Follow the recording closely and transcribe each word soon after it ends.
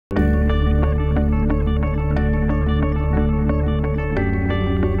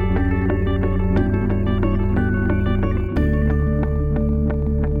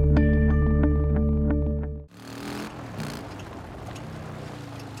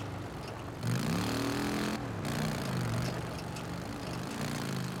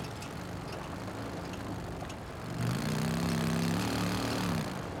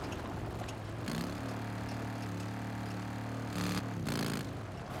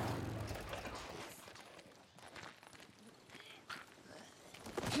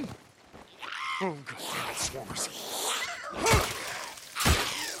Oh, God, swarmers.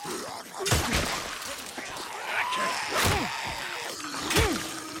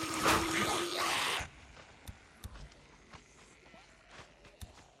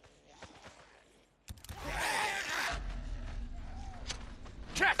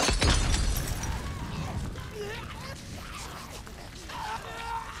 Check!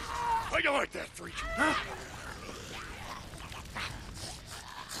 How you like that, freak? Huh?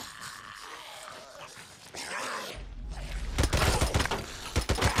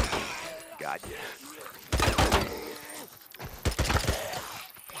 Got you.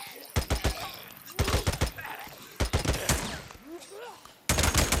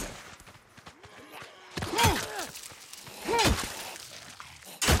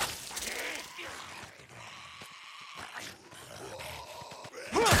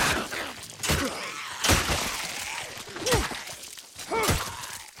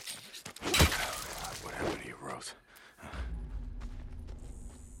 What happened to you, Rose?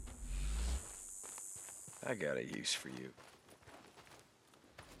 I got a use for you.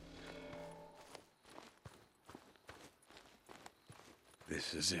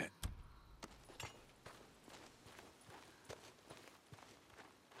 This is it.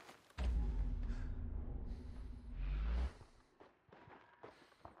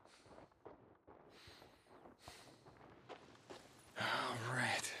 All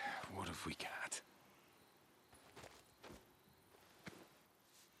right, what have we got?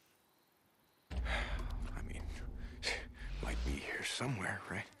 I mean, might be here somewhere,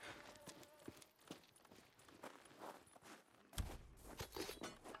 right?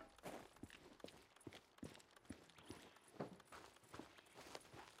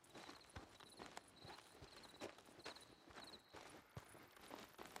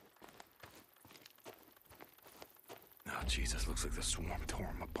 Oh, Jesus, looks like the swarm tore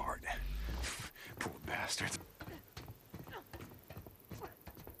him apart. Poor bastards.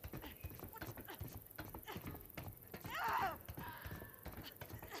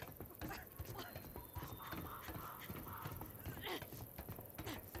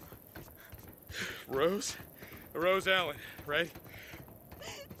 Rose? Rose Allen, right?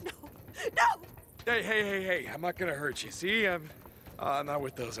 No! No! Hey, I'm not gonna hurt you. See, I'm not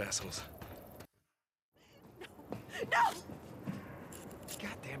with those assholes. No!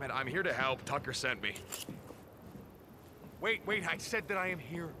 God damn it, I'm here to help. Tucker sent me. Wait, I said that I am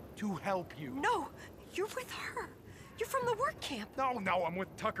here to help you. No! You're with her. You're from the work camp. No, I'm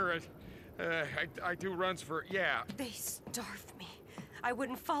with Tucker. I do runs for, yeah. They starved me. I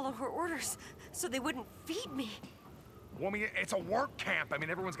wouldn't follow her orders, so they wouldn't feed me. Well, I mean, it's a work camp. I mean,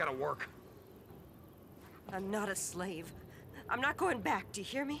 everyone's gotta work. I'm not a slave. I'm not going back, do you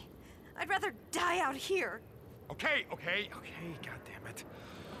hear me? I'd rather die out here. Okay, God damn it.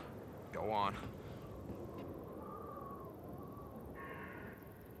 Go on.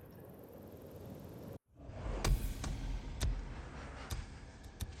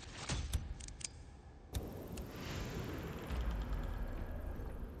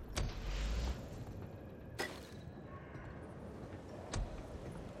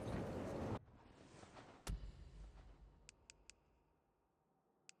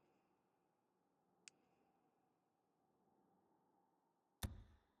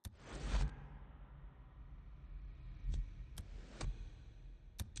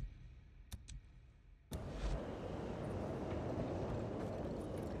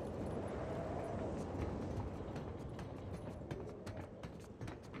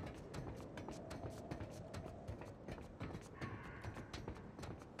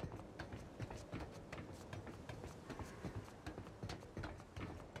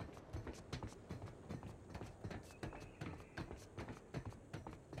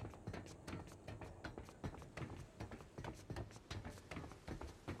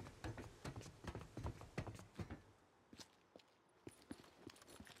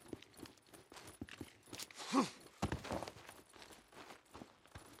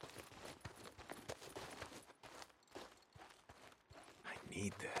 I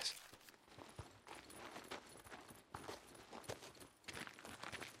need this.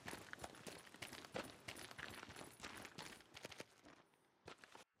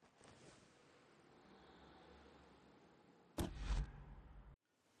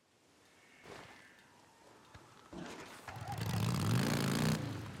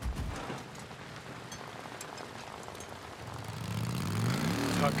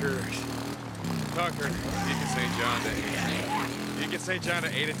 Tucker. You can say John to You can say John to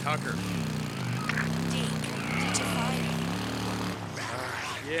Ada Tucker. Deke, did you find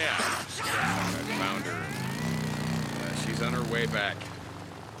her? Yeah. I found her. She's on her way back.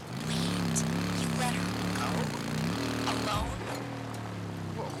 Wait,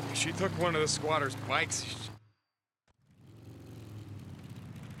 She took one of the squatters' bikes.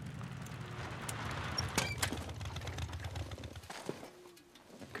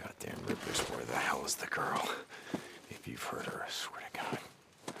 Goddamn Rippers, where the hell is the girl? If you've hurt her, I swear to God.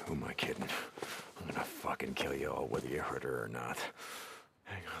 Who am I kidding? I'm gonna fucking kill you all, whether you hurt her or not.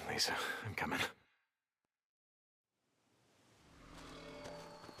 Hang on, Lisa. I'm coming.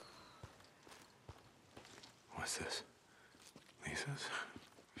 What's this? Lisa's?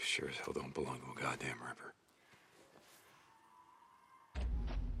 Sure as hell don't belong to a goddamn Ripper.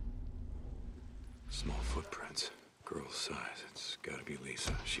 Small footprints. Girl's size. It's gotta be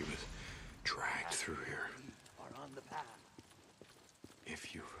Lisa. She was dragged through here.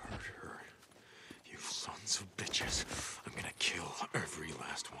 If you've hurt her, you sons of bitches, I'm gonna kill every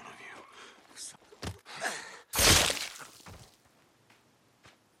last one of you.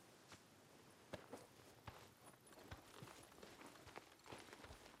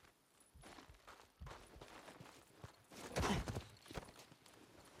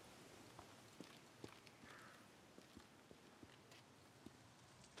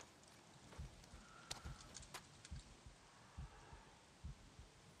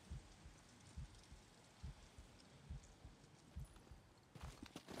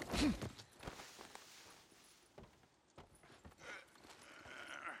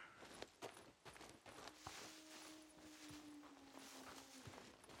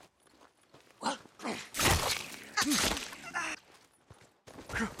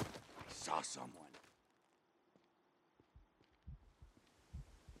 Saw someone.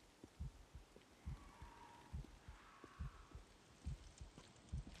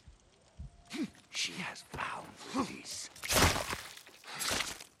 She has found release.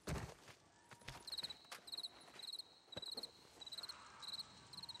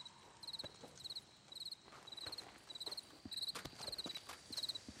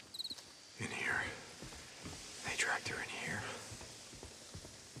 In here. They dragged her in here.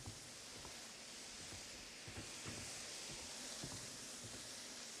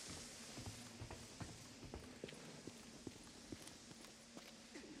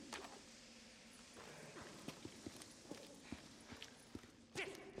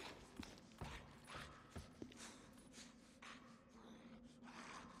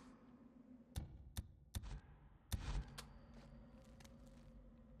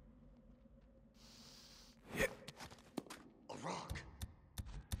 A rock.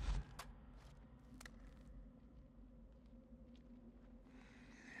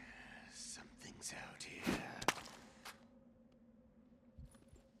 Something's out here.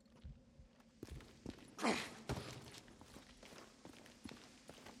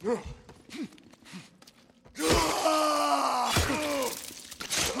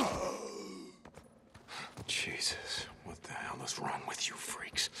 Jesus, what the hell is wrong with you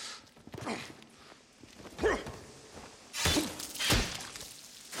freaks?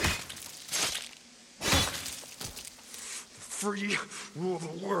 Free rule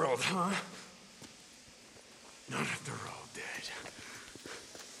the world, huh? None of they're all dead.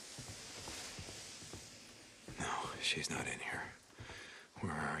 No, she's not in here.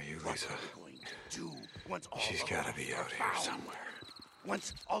 Where are you, Lisa? What are we going to do once all She's the gotta lost be are out here found? somewhere.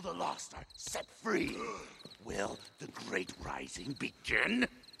 Once all the lost are set free, will the Great Rising begin?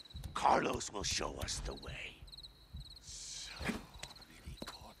 Carlos will show us the way. So many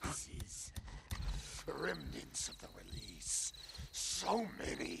corpses. Remnants of the release. So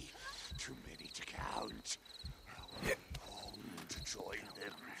many. Too many to count. How I long to join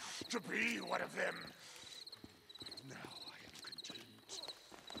them. To be one of them. Now I am content.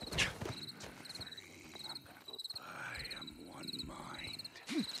 I am one mind.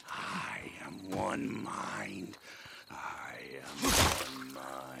 I am one mind. I am one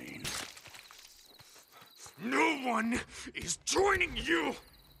mind. No one is joining you!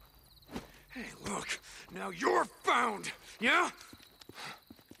 Hey, look, now you're found, yeah?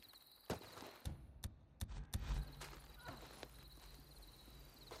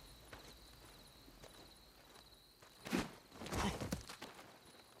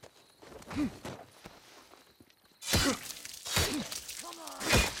 Come on!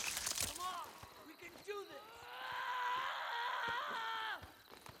 Come on! We can do this!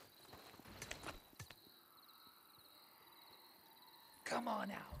 Come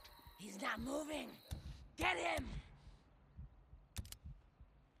on out. He's not moving. Get him!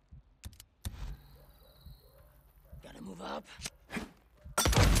 Gotta move up.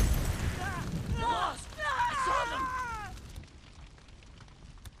 Lost! I saw them!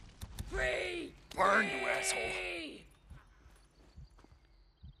 Free! Burn, you asshole. Free!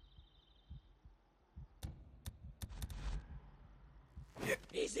 Yeah.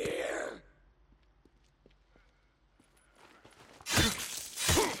 He's here!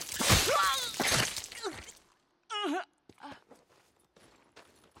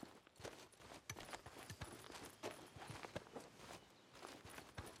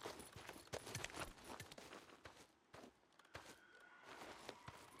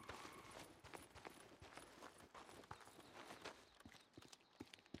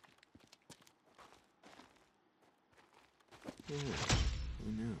 Yeah,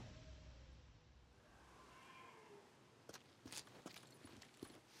 who knew?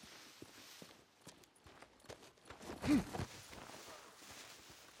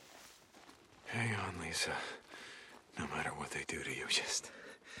 Hang on, Lisa. No matter what they do to you, just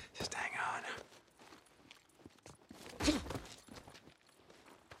hang on.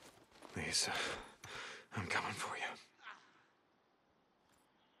 Lisa, I'm coming for you.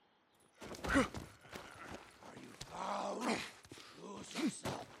 Are you found? Lose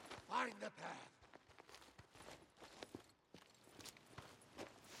yourself. Find the path.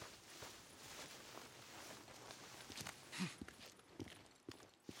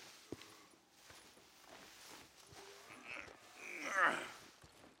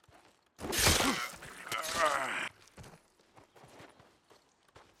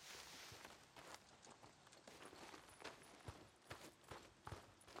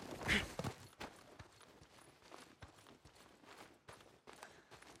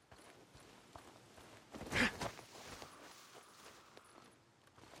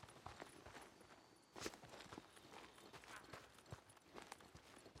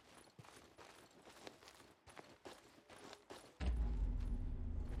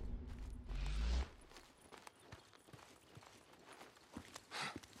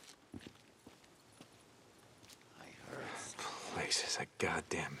 Place is a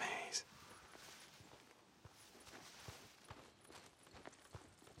goddamn maze.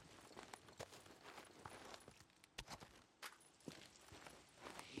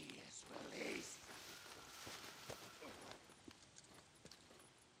 He is released.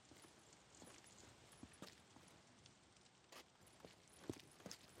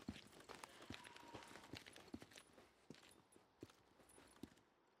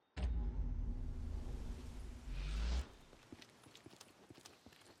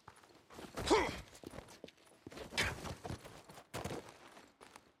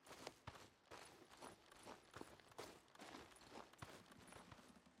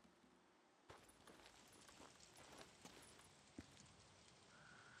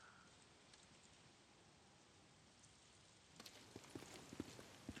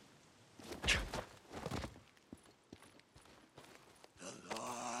 The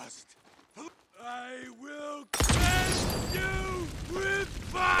lost. I will cleanse you with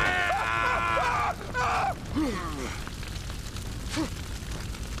fire!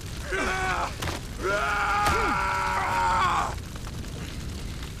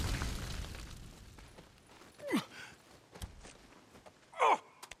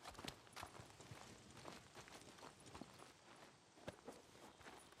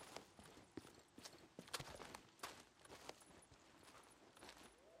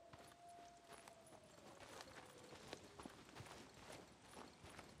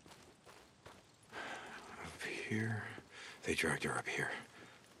 Up here. They dragged her up here.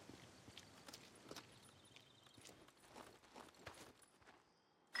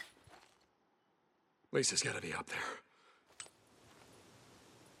 Lisa's gotta be up there.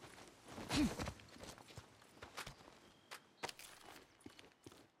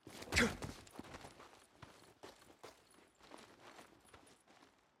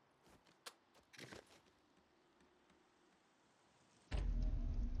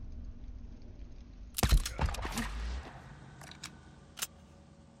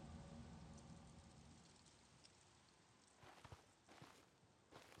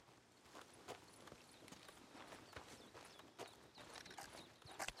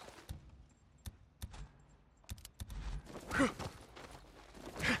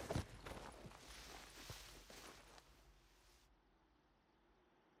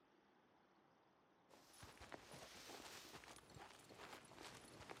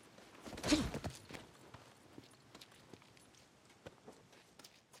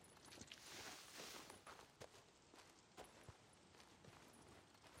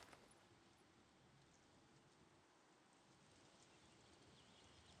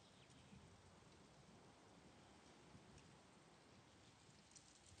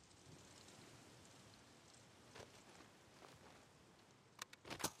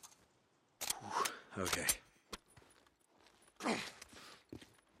 Okay.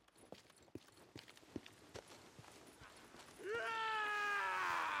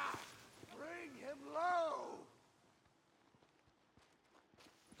 Bring him low!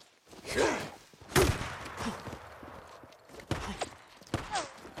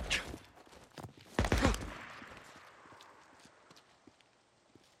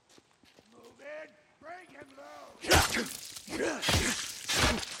 Move in! Bring him low!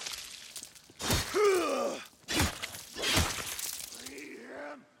 Free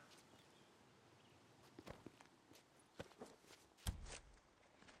him!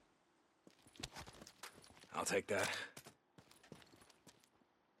 take that.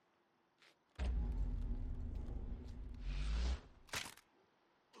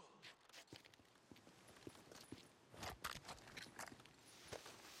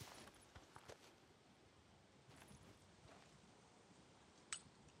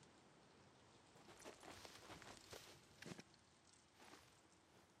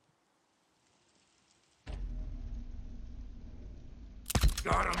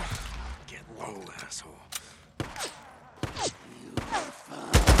 Got him. Get low, asshole.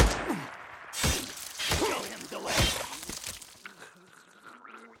 Show him the way.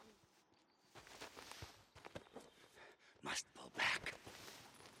 Must pull back.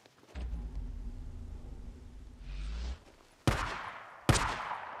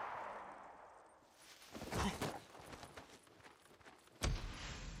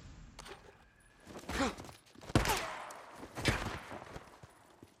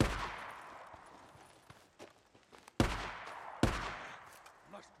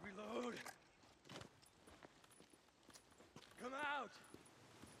 Must reload. Come out.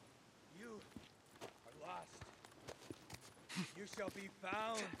 You are lost. You shall be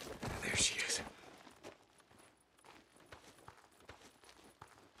found. There she is.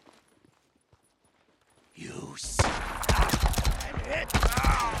 You see. I'm hit.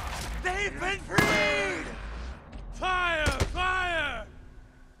 They've been freed. Fire! Fire!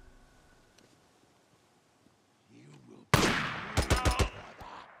 You will be.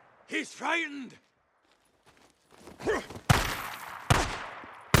 He's frightened!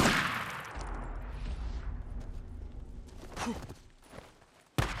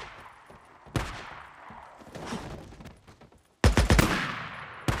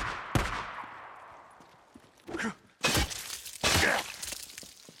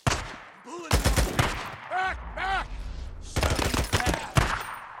 Back! Back!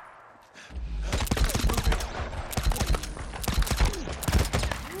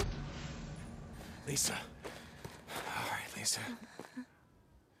 Lisa. All right, Lisa.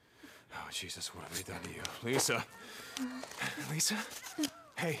 Oh, Jesus, what have we done to you? Lisa. Lisa?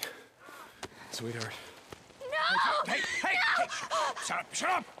 Hey. Sweetheart. No! Hey! Shut up! Shut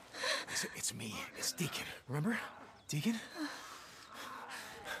up! Lisa, it's me. It's Deacon. Remember? Deacon?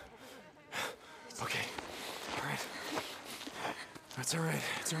 Okay. All right. That's all right.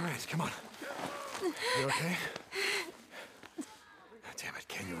 It's all right. Come on. You okay? Damn it,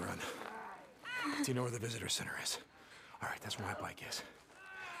 can you run? Do you know where the visitor center is? All right, that's where my bike is.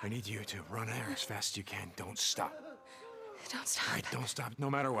 I need you to run there as fast as you can. Don't stop. Don't stop. All right, don't stop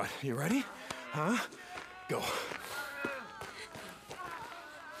no matter what. You ready? Huh? Go.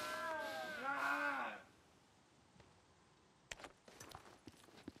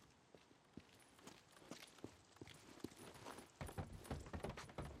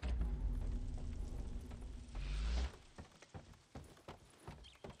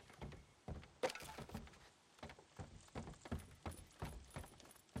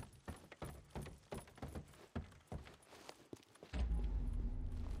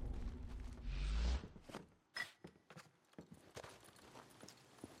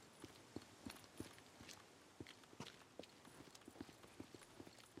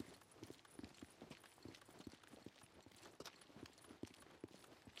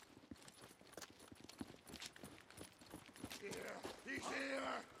 He's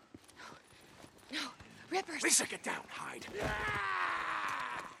here. No, Rippers. Lisa, get down. Hide.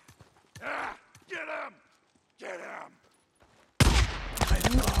 Get him! Get him!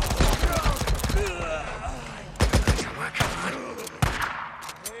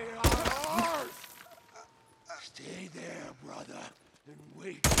 They are ours! Stay there, brother, and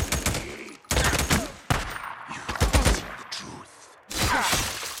wait for me. You see the truth.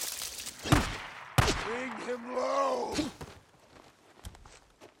 Bring him low!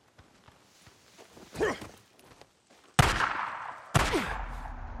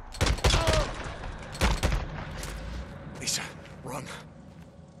 Lisa, run.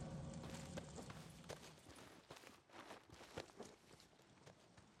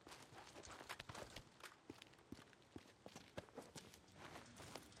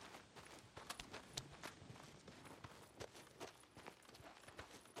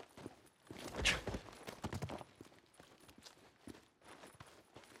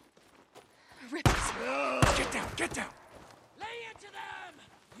 Rippers. Get down, get down. Lay into them!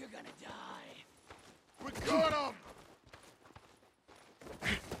 You're gonna die. We got him!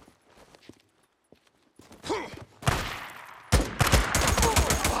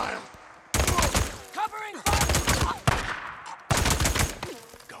 Covering fire!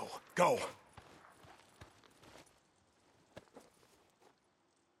 Go, go.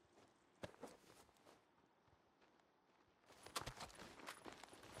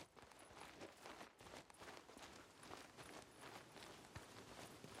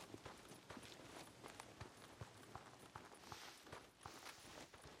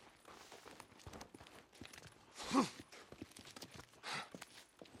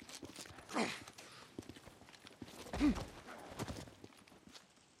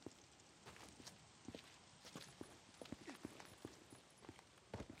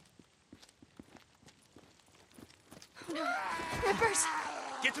 snipers!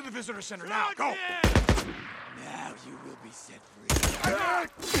 Get to the visitor center now. Go. Now you will be set free.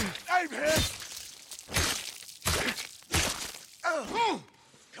 I'm hit!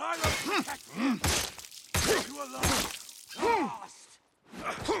 Carlos, protect him! You alone! Lost!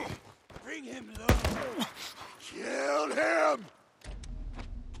 Bring him low! Kill him!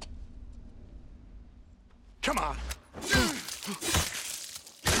 Come on.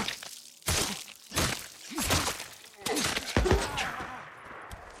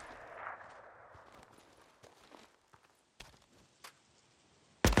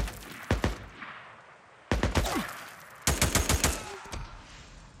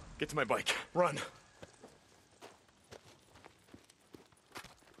 Get to my bike. Run.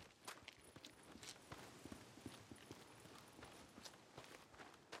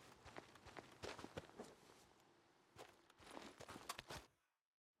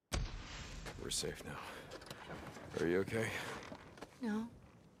 We're safe now. Are you okay? No.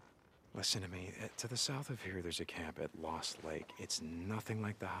 Listen to me. To the south of here, there's a camp at Lost Lake. It's nothing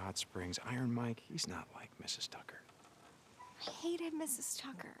like the hot springs. Iron Mike, he's not like Mrs. Tucker. I hated Mrs.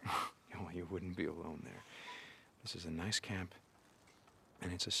 Tucker. Well, you wouldn't be alone there. This is a nice camp,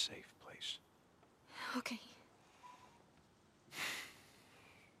 and it's a safe place. Okay.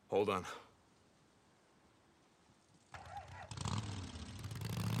 Hold on.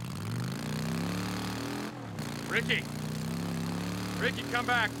 Ricky! Ricky, come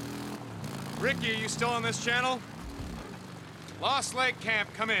back! Ricky, are you still on this channel? Lost Lake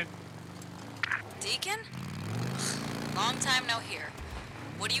Camp, come in. Deacon? Long time no hear.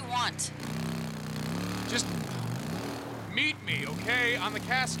 What do you want? Just meet me, okay? On the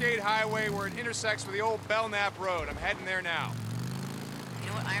Cascade Highway where it intersects with the old Belknap Road. I'm heading there now. You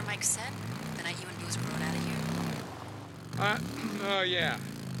know what Iron Mike said the night you and Boozer rode out of here? Oh yeah,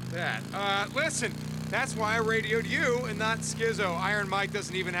 that. Listen, that's why I radioed you and not Schizo. Iron Mike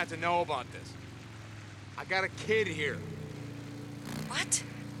doesn't even have to know about this. I got a kid here. What?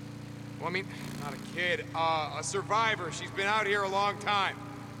 Well, I mean, not a kid, a survivor. She's been out here a long time.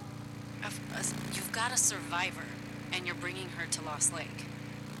 You've got a survivor, and you're bringing her to Lost Lake.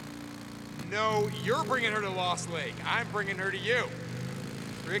 No, you're bringing her to Lost Lake. I'm bringing her to you.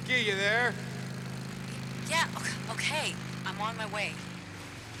 Ricky, you there? Yeah, okay. I'm on my way.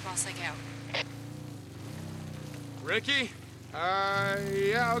 Lost Lake out. Ricky?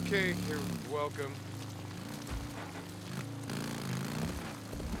 Yeah, okay. You're welcome.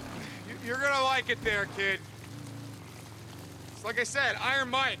 You're gonna like it there, kid. It's like I said, Iron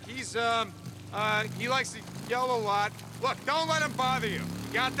Mike, he likes to yell a lot. Look, don't let him bother you.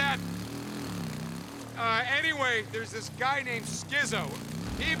 You got that? Anyway, there's this guy named Schizo.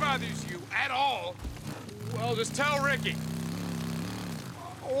 If he bothers you at all, well, just tell Ricky.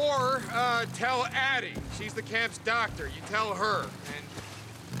 Or, tell Addie. She's the camp's doctor. You tell her.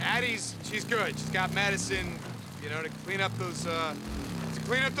 And Addie's, she's good. She's got medicine, you know, to clean up those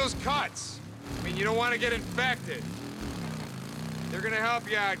cuts. I mean, you don't want to get infected. They're gonna help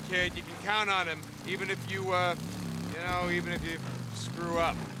you out, kid. You can count on them, even if you, even if you screw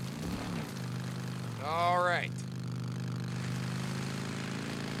up. All right.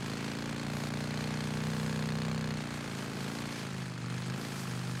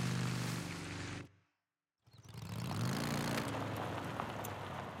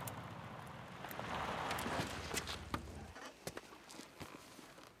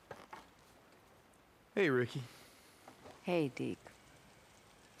 Hey, Ricky. Hey, Deke.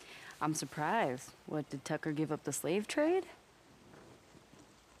 I'm surprised. What, did Tucker give up the slave trade?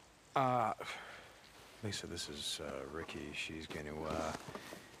 Lisa, this is, Ricky. She's going to,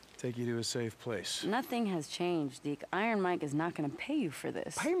 take you to a safe place. Nothing has changed, Deke. Iron Mike is not gonna pay you for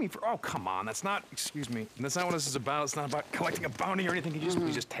this. Pay me for... Oh, come on. That's not... Excuse me. That's not what this is about. It's not about collecting a bounty or anything. Can you just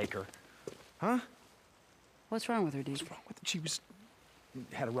please just take her? Huh? What's wrong with her, Deke? What's wrong with it? She was...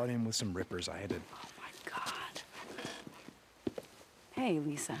 Had a run-in with some rippers. I had to... Oh, my God. Hey,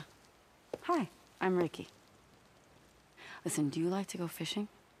 Lisa. Hi, I'm Ricky. Listen, do you like to go fishing?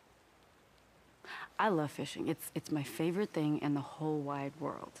 I love fishing. It's my favorite thing in the whole wide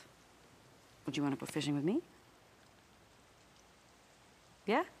world. Would you want to go fishing with me?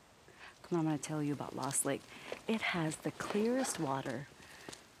 Yeah? Come on, I'm going to tell you about Lost Lake. It has the clearest water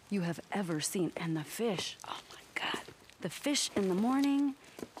you have ever seen. And the fish, oh my God. The fish in the morning,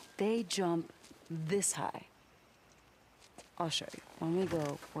 they jump this high. I'll show you. When we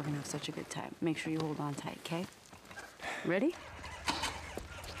go, we're going to have such a good time. Make sure you hold on tight, okay? Ready?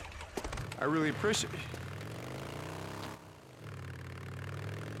 I really appreciate...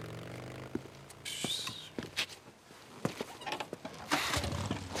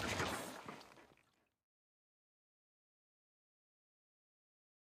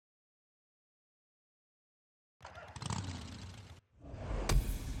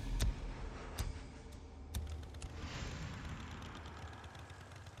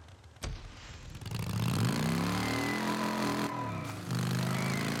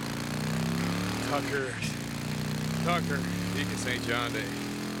 Tucker. Tucker. Deacon St. John Day.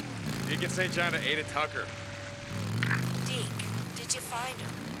 Deacon St. John to Ada Tucker. Deke, did you find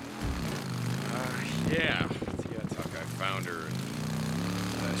her? Yeah. Yeah, Tuck, I found her.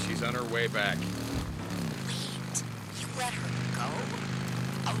 And, she's on her way back. Wait, you let her go?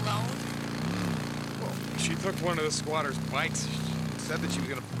 Alone? Well, she took one of the squatters' bikes. She said that she was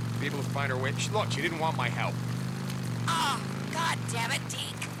gonna be able to find her way. Look, she didn't want my help. Ah, God damn it, Deke.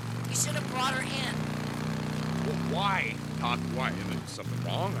 You should have brought her in. Well, why? Tuck, why? Is there something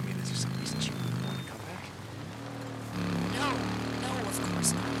wrong? I mean, is there some reason she wouldn't want to come back? No, of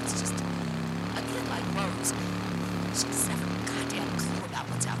course not. It's just a kid like Rose. She doesn't have a goddamn clue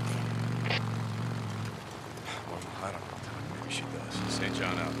about what's out there. Well, I don't know, Tuck. Maybe she does. St.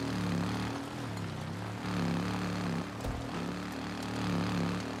 John out.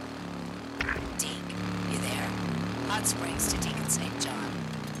 Deke, you there? Hot Springs to Deacon St. John.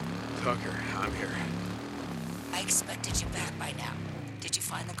 Tucker, I'm here. I expected you back by now. Did you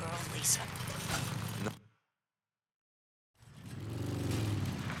find the girl, Lisa?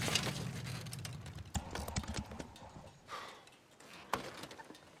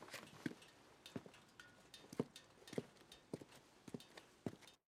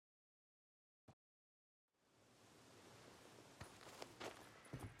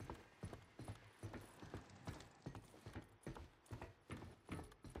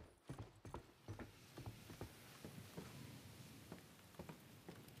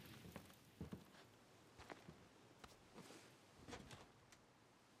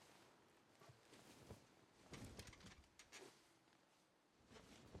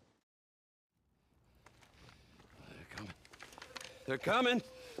 They're coming.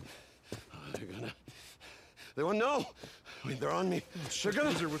 Oh, they won't know. I mean, they're on me. They're gonna.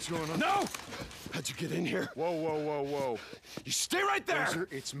 Boozer, what's going on? No! How'd you get in here? Whoa. You stay right there! Boozer,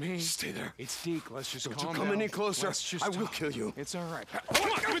 it's me. Stay there. It's Deke. Let's just Don't calm you come down. any closer. Let's just I will talk. kill you. It's all right.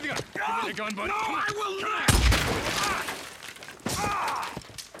 Come on, give me the gun. Give me the gun, buddy. No, Come on. I will not!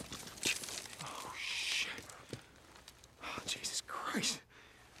 Oh, shit. Oh, Jesus Christ.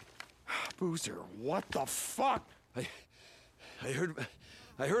 Boozer, what the fuck? I heard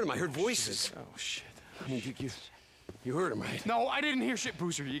him. I heard voices. Oh, shit. I mean, you heard him, right? No, I didn't hear shit,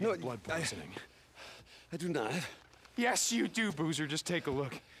 Boozer. You No, got blood poisoning. I do not. Yes, you do, Boozer. Just take a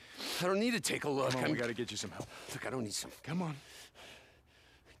look. I don't need to take a look. Come on, we gotta get you some help. Look, I don't need some. Come on.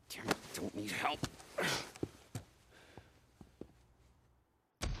 Damn it, I don't need help.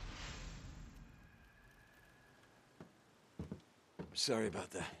 Sorry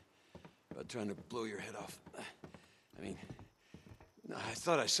about that. About trying to blow your head off. I mean, no, I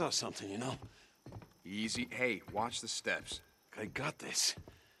thought I saw something, you know? Easy. Hey, watch the steps. I got this.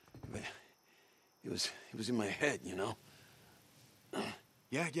 But it was in my head, you know?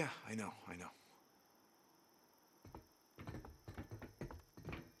 Yeah, I know.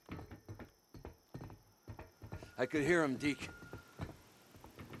 I could hear him, Deke.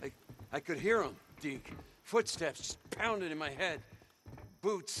 I could hear him, Deke. Footsteps just pounding in my head.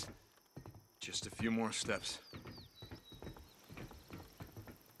 Boots. Just a few more steps.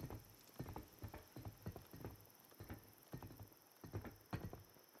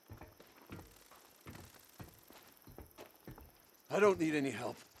 I don't need any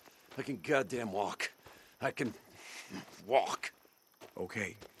help. I can goddamn walk. I can walk.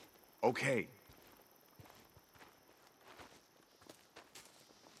 Okay.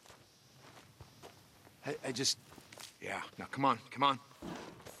 I just... Yeah, now come on.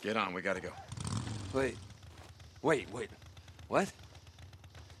 Get on, we gotta go. Wait. What?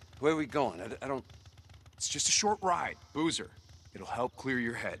 Where are we going? I don't... It's just a short ride, Boozer. It'll help clear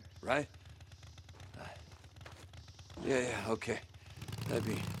your head. Right? Yeah, okay. That'd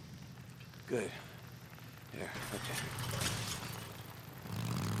be good. Here, okay.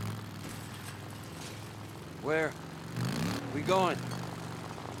 Where we going?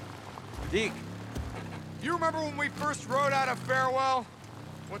 Deke. You remember when we first rode out of Farewell?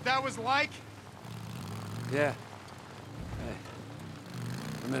 What that was like? Yeah.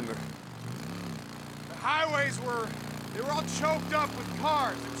 I remember. The highways they were all choked up with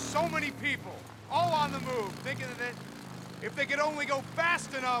cars. There were so many people, all on the move, thinking that if they could only go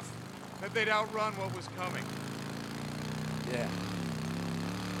fast enough, that they'd outrun what was coming. Yeah.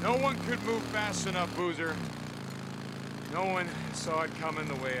 No one could move fast enough, Boozer. No one saw it coming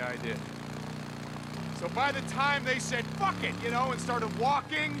the way I did. So by the time they said, fuck it, you know, and started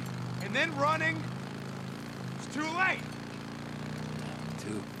walking and then running, it's too late.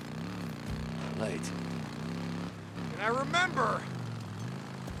 Too late. And I remember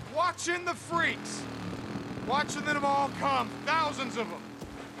watching the freaks, watching them all come, thousands of them.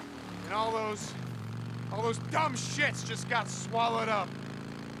 And all those dumb shits just got swallowed up.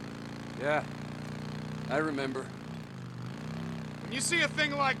 Yeah, I remember. When you see a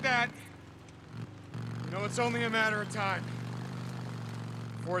thing like that, you know it's only a matter of time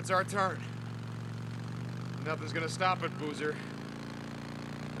before it's our turn. Nothing's gonna stop it, Boozer.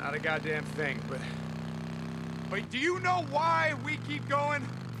 Not a goddamn thing, but do you know why we keep going?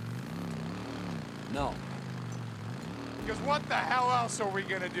 No. Because what the hell else are we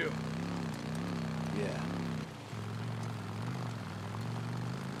gonna do? Yeah.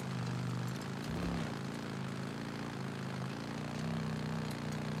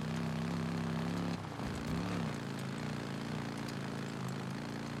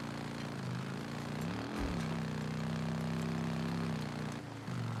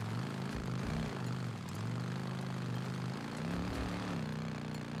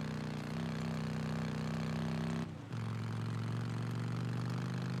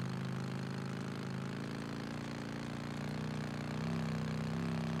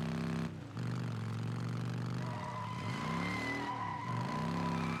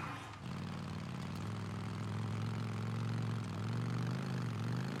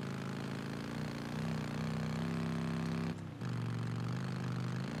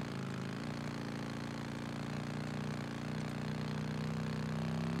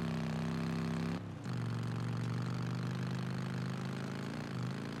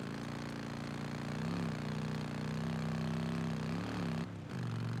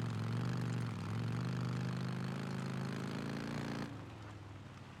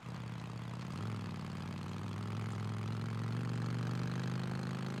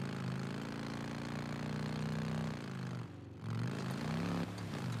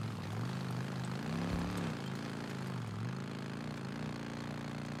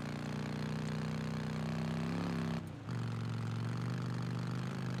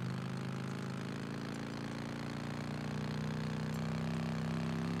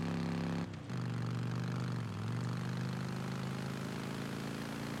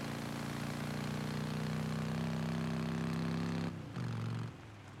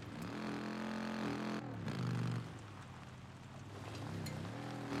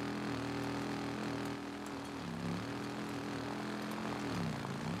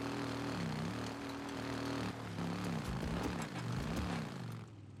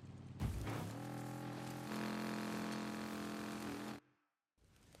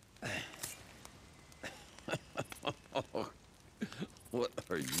 What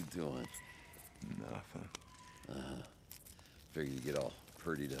are you doing? Nothing. Figured you get all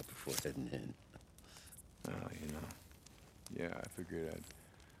purdied up before heading in. You know. Yeah, I figured I'd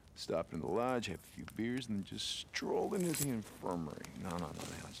stop in the lodge, have a few beers, and then just stroll into the infirmary. No, man,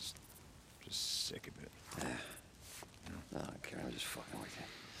 I'm just sick of it. No, I don't care. I'm just fucking with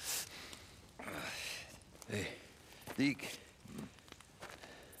you. Hey, Deke.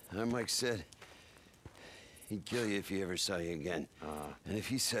 Mike said he'd kill you if he ever saw you again. And if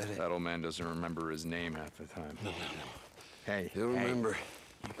he said it... That old man doesn't remember his name half the time. No. Hey, He'll remember.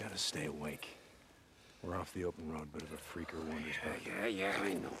 You gotta stay awake. We're off the open road, bit of a freaker wanders back. Yeah,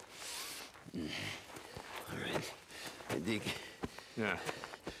 I know. All right. Hey, Deke. Yeah.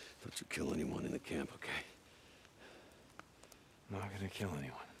 Don't you kill anyone in the camp, okay? Not gonna kill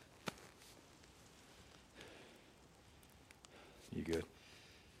anyone. You good?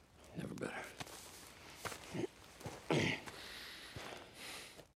 Never better.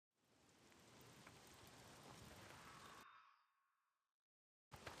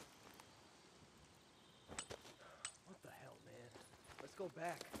 What the hell, man? Let's go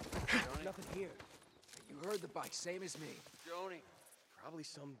back. There's nothing here. You heard the bike, same as me. Joni. Probably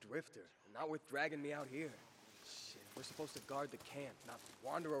some drifter. Not worth dragging me out here. Shit, we're supposed to guard the camp, not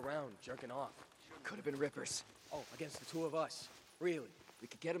wander around jerking off. Could have been Rippers. Oh, against the two of us. Really? We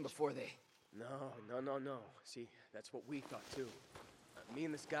could get them before they... No. See, that's what we thought too. Me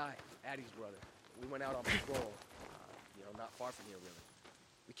and this guy, Addie's brother, we went out on patrol. Not far from here, really.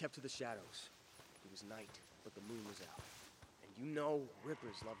 We kept to the shadows. It was night, but the moon was out. And you know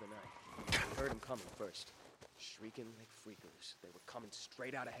Rippers love the night. We heard them coming first. Shrieking like freakers. They were coming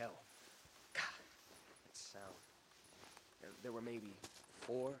straight out of hell. God, that sound. There were maybe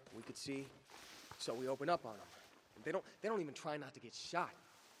 4 we could see. So we opened up on them. And they don't even try not to get shot.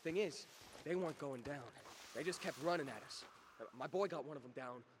 Thing is, they weren't going down. They just kept running at us. My boy got one of them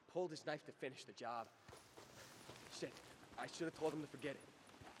down, pulled his knife to finish the job. Shit, I should have told him to forget it.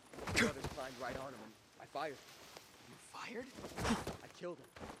 The others climbed right on him, and I fired. You fired? I killed him.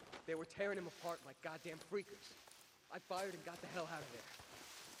 They were tearing him apart like goddamn freakers. I fired and got the hell out of there.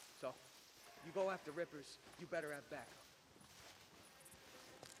 So, you go after Rippers, you better have backup.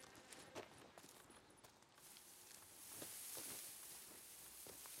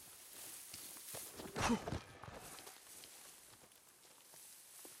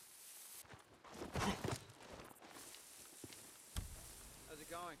 How's it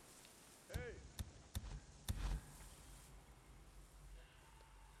going? Hey.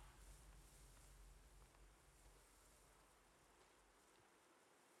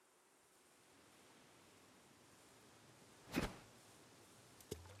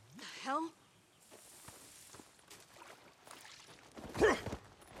 The hell?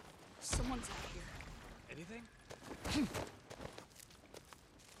 Someone's out here. Anything?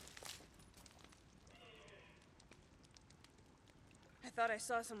 I thought I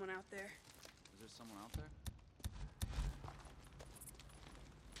saw someone out there. Is there someone out there?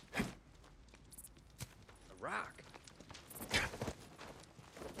 A rock.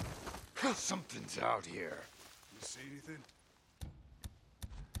 Something's out here. You see anything?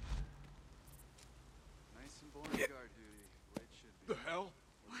 Nice and boring guard duty. Way it should be. The hell?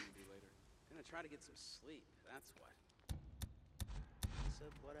 What are you gonna do later? Gonna try to get some sleep, that's what.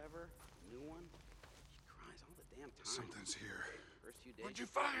 Sub whatever, new one. She cries all the damn time. Something's here. First few days, What'd you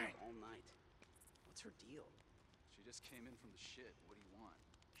she cried find? all night. What's her deal? She just came in from the shit. What do you want?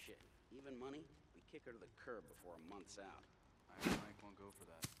 Shit, even money? We kick her to the curb before a month's out. Iron Mike won't go for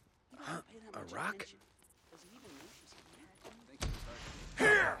that. You don't pay that A much rock? attention. Does he even know she's here? I think she's starting.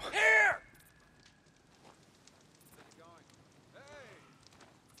 Here! Here! How's it going? Hey!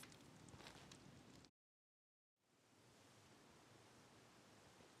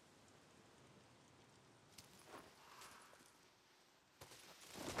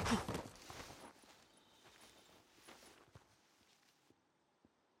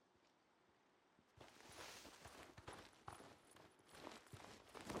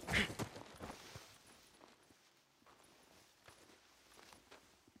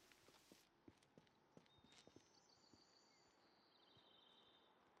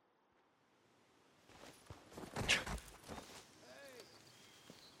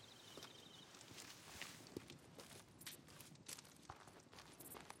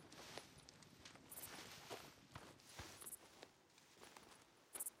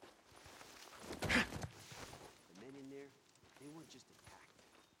 The men in there, they weren't just attacked.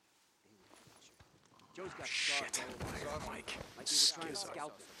 They were butchered. Joe's got scars Shit. all over. Mike. Like they were trying to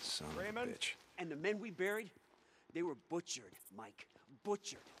scalp him. Son of a Raymond? bitch. And the men we buried, they were butchered, Mike.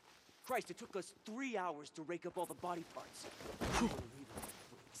 Butchered. Christ, it took us 3 hours to rake up all the body parts. We don't leave them like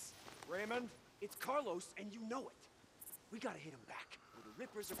freaks. Raymond? It's Carlos, and you know it. We gotta hit him back, or the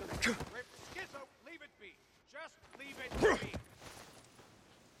Rippers are gonna... Schizo, leave it be. Just leave it be.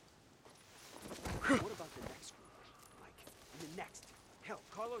 What about the next group, Mike? And the next? Hell,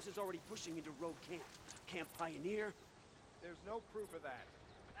 Carlos is already pushing into Rogue Camp. Camp Pioneer. There's no proof of that.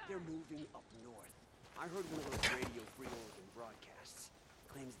 They're moving up north. I heard one of those Radio Free Oregon broadcasts.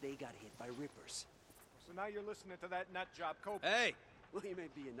 Claims they got hit by Rippers. So now you're listening to that nut job, Cope. Hey! Well, he may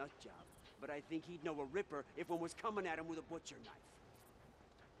be a nut job, but I think he'd know a Ripper if one was coming at him with a butcher knife.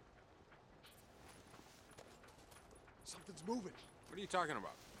 Something's moving. What are you talking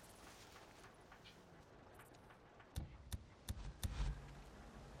about?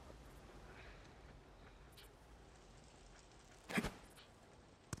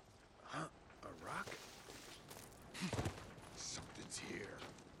 Huh? A rock? Something's here.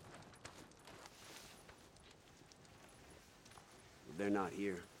 They're not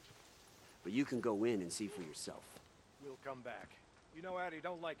here. But you can go in and see for yourself. We'll come back. You know Addie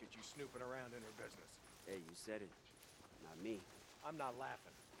don't like it, you snooping around in her business. Hey, you said it. Not me. I'm not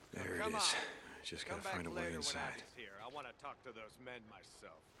laughing. There it Come is. on. Just Come gotta back find a way later when inside. Addie's here. I want to talk to those men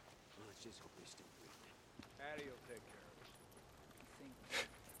myself. Well, let's just hope they still breathe. Addie will take care of it. Think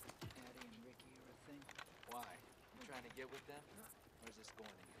Addie and Ricky are a thing? Why? You trying to get with them? Or is this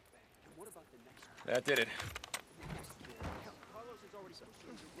going in your bag? And what about the next one? That did it. Hell, Carlos is already pushing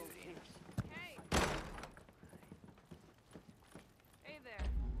into Rogue Camp. Hey! Hey there.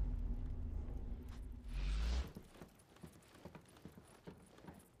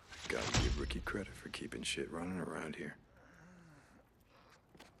 Gotta give Ricky credit for keeping shit running around here.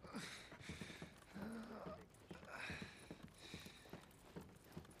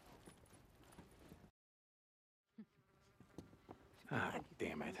 Ah,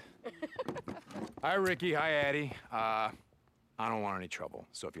 damn it. Hi, Ricky. Hi, Addie. I don't want any trouble,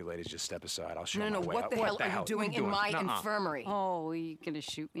 so if you ladies just step aside, I'll show No, my no, way what out. the hell are you doing in my Nuh-uh. infirmary? Oh, are you gonna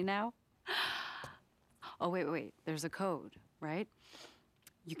shoot me now? Oh, wait. There's a code, right?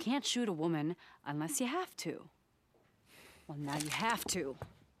 You can't shoot a woman unless you have to. Well, now you have to.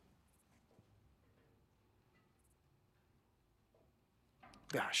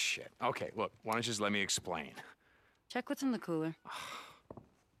 Ah, shit. Okay, look, why don't you just let me explain? Check what's in the cooler.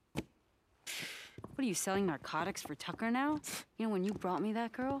 What What are you, selling narcotics for Tucker now? You know, when you brought me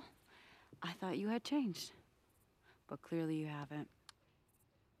that girl, I thought you had changed. But clearly you haven't.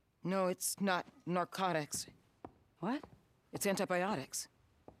 No, it's not narcotics. What? It's antibiotics.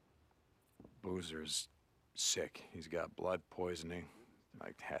 Boozer's sick. He's got blood poisoning. I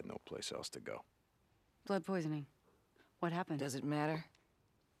had no place else to go. Blood poisoning. What happened? Does it matter?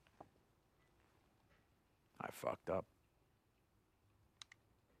 I fucked up.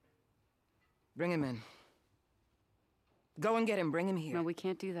 Bring him in. Go and get him. Bring him here. No, we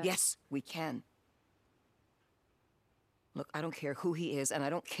can't do that. Yes, we can. Look, I don't care who he is, and I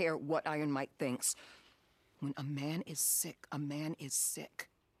don't care what Iron Mike thinks. When a man is sick, a man is sick.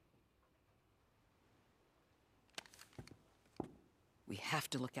 We have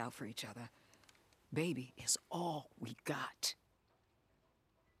to look out for each other. Baby is all we got.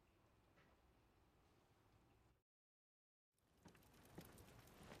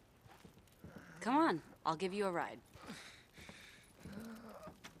 Come on, I'll give you a ride.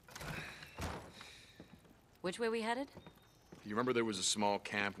 Which way we headed? Do you remember there was a small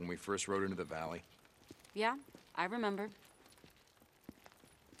camp when we first rode into the valley? Yeah, I remember.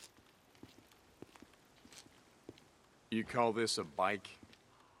 You call this a bike?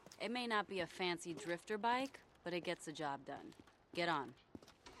 It may not be a fancy drifter bike, but it gets the job done. Get on.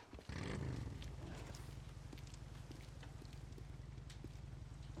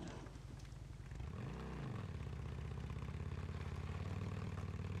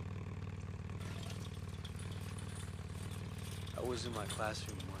 I was in my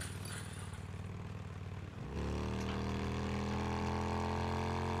classroom once.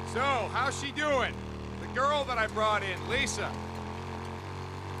 So, how's she doing? The girl that I brought in, Lisa.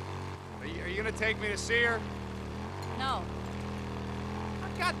 Are you gonna take me to see her? No.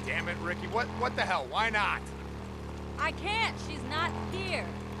 Oh, God damn it, Ricky. What the hell? Why not? I can't. She's not here.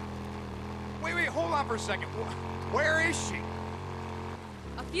 Wait, hold on for a second. Where is she?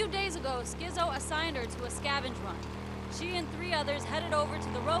 A few days ago, Skizzo assigned her to a scavenge run. She and 3 others headed over to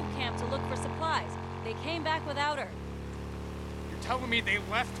the road camp to look for supplies. They came back without her. You're telling me they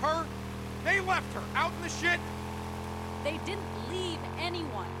left her? They left her out in the shit? They didn't leave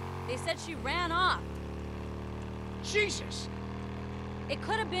anyone. They said she ran off. Jesus! It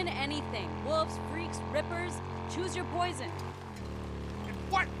could have been anything. Wolves, freaks, rippers. Choose your poison. And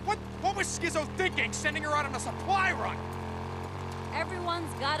what was Skizzo thinking, sending her out on a supply run?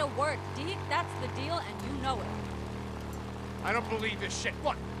 Everyone's gotta work, Deke. That's the deal, and you know it. I don't believe this shit.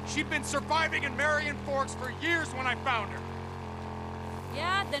 Look, she'd been surviving in Marion Forks for years when I found her.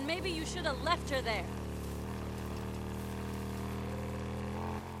 Yeah, then maybe you should have left her there.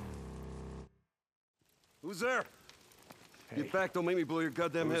 Who's there? Hey. Get back, don't make me blow your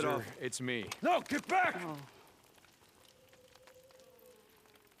goddamn head off. It's me. No, get back! Oh.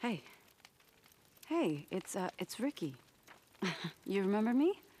 Hey. Hey, it's Ricky. You remember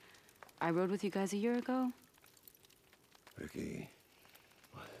me? I rode with you guys a year ago. Ricky.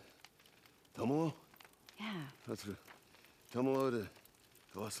 What? Tumalo? Yeah. That's Tumalo to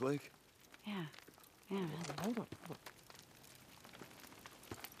Lost Lake? Yeah. Yeah. Hold up.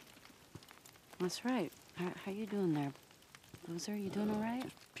 That's right. How you doing there, loser? You doing all right?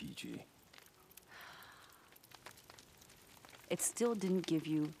 Just PG. It still didn't give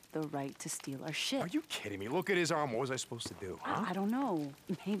you the right to steal our shit. Are you kidding me? Look at his arm. What was I supposed to do, huh? I don't know.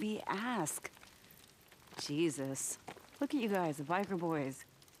 Maybe ask. Jesus. Look at you guys, the biker boys.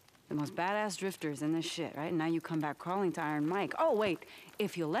 The most badass drifters in this shit, right? Now you come back crawling to Iron Mike. Oh, wait,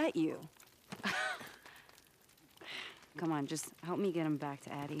 if you'll let you. Come on, just help me get him back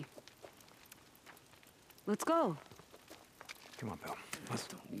to Addie. Let's go. Come on, Bill. I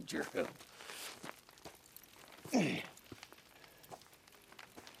don't need your help.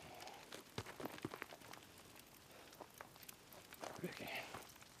 Ricky.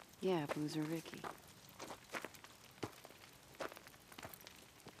 Yeah, Boozer Ricky.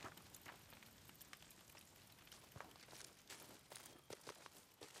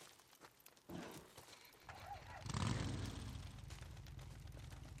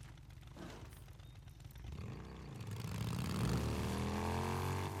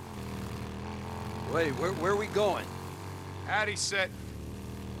 Wait, where are we going? Addie said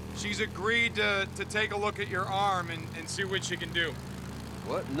she's agreed to take a look at your arm and see what she can do.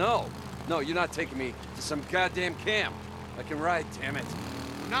 What? No. No, you're not taking me to some goddamn camp. I can ride, damn it.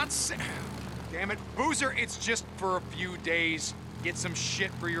 Not damn it. Boozer, it's just for a few days. Get some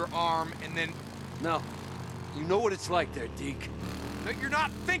shit for your arm, and then... No. You know what it's like there, Deke. No, you're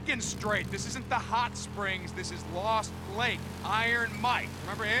not thinking straight. This isn't the hot springs. This is Lost Lake. Iron Mike.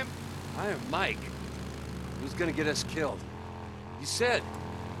 Remember him? Iron Mike? Who's gonna get us killed? You said.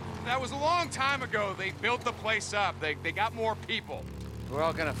 That was a long time ago. They built the place up. They got more people. We're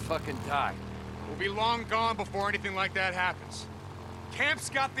all gonna fucking die. We'll be long gone before anything like that happens. Camp's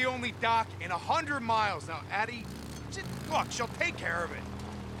got the only dock in 100 miles. Now, Addie, look, she'll take care of it.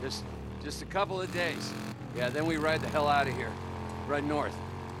 Just a couple of days. Yeah, then we ride the hell out of here. Right north.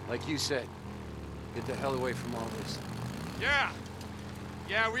 Like you said. Get the hell away from all this. Yeah.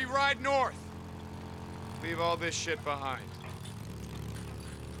 Yeah, we ride north. Leave all this shit behind.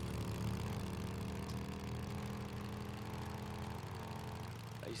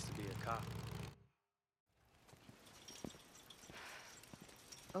 I used to be a cop.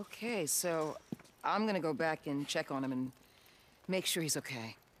 Okay, so I'm gonna go back and check on him and make sure he's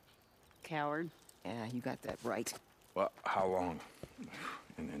okay. Coward. Yeah, you got that right. Well, how long?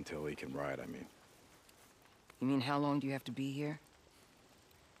 And until he can ride, I mean. You mean how long do you have to be here?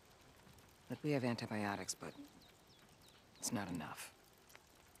 Look, we have antibiotics, but it's not enough.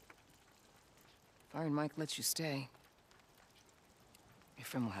 If Iron Mike lets you stay, your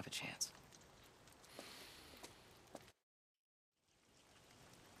friend will have a chance.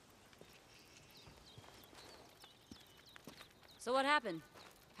 So what happened?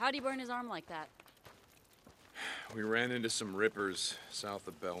 How'd he burn his arm like that? We ran into some rippers south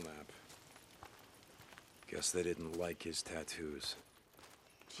of Belknap. Guess they didn't like his tattoos.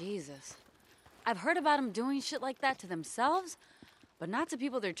 Jesus. I've heard about them doing shit like that to themselves, but not to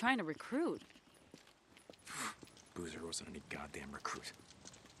people they're trying to recruit. Boozer wasn't any goddamn recruit.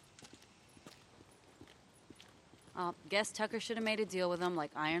 Guess Tucker should have made a deal with him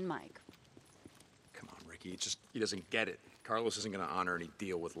like Iron Mike. Come on, Ricky, he doesn't get it. Carlos isn't gonna honor any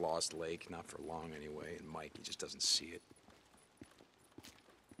deal with Lost Lake, not for long anyway, and Mike, he just doesn't see it.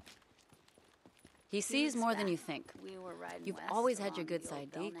 He sees more than you think. We were riding You've west always had your along good the side,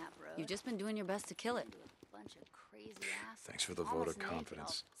 old Deke. Belknap Road. You've just been doing your best to kill it. A bunch of crazy assholes. Thanks for the vote Almost of naked,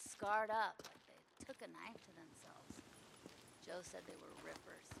 confidence. all scarred up, like they took a knife to themselves. Joe said they were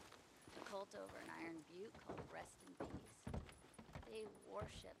rippers. A cult over in Iron Butte called Rest in Peace. They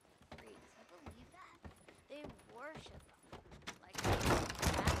worship the freaks. You believe that? They worship them. Like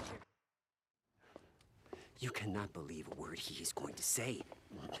raptured. You cannot believe a word he is going to say.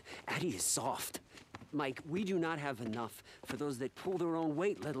 Addie is soft. Mike, we do not have enough for those that pull their own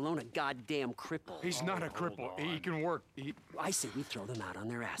weight, let alone a goddamn cripple. He's not a cripple. He can work. I say we throw them out on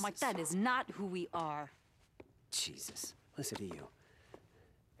their asses. Mike, that is not who we are. Jesus, listen to you.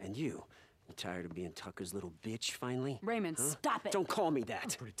 And you tired of being Tucker's little bitch, finally? Raymond, stop it. Don't call me that. I'm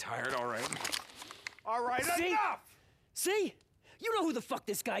pretty tired, all right. All right, See? enough! See? You know who the fuck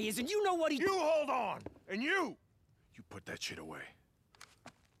this guy is, and you know what he... You hold on! And you put that shit away.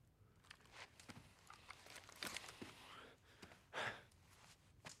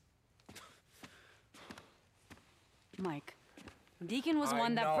 Mike, Deacon was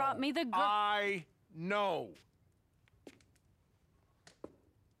one that brought me the girl. I know.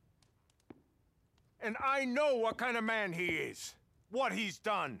 And I know what kind of man he is. What he's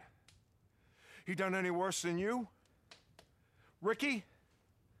done. He done any worse than you? Ricky?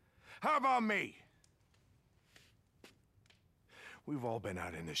 How about me? We've all been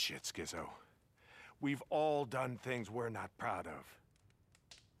out in this shit, Skizzo. We've all done things we're not proud of.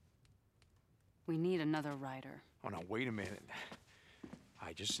 We need another rider. Oh, no, wait a minute.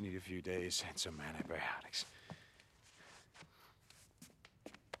 I just need a few days and some antibiotics.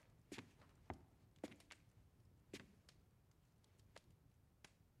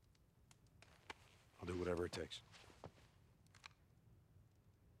 I'll do whatever it takes.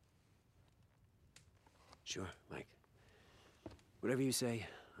 Sure, Mike. Whatever you say,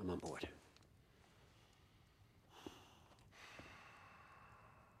 I'm on board.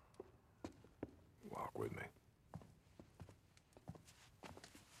 Walk with me.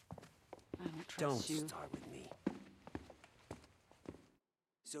 I don't trust you. Don't start with me.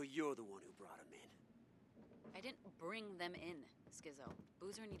 So you're the one who brought him in. I didn't bring them in, Skizzo.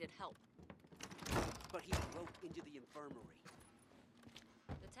 Boozer needed help. But he broke into the infirmary.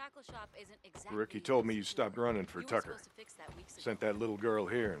 The tackle shop isn't exactly... Ricky told me you stopped running for You were Tucker. supposed to fix that weeks ago. Sent that little girl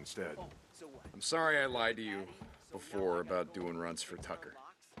here instead. So what? I'm sorry I lied to you before about doing runs for Tucker.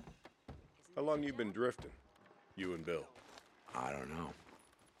 How long you been drifting? You and Bill? I don't know.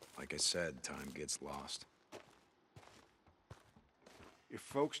 Like I said, time gets lost. If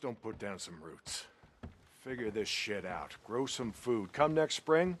folks don't put down some roots, figure this shit out, grow some food, come next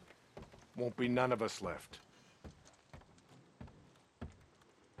spring, won't be none of us left.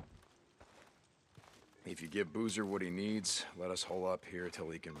 If you give Boozer what he needs, let us hole up here till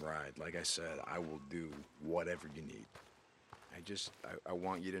he can ride. Like I said, I will do whatever you need. I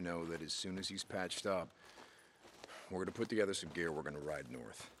want you to know that as soon as he's patched up, we're gonna put together some gear, we're gonna ride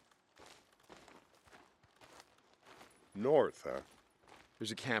north. North, huh?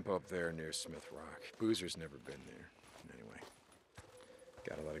 There's a camp up there near Smith Rock. Boozer's never been there. Anyway,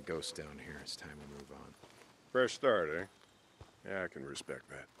 got a lot of ghosts down here. It's time we move on. Fresh start, eh? Yeah, I can respect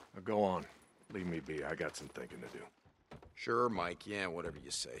that. Now go on. Leave me be. I got some thinking to do. Sure, Mike. Yeah, whatever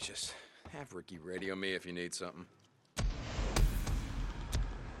you say. Just have Ricky radio me if you need something.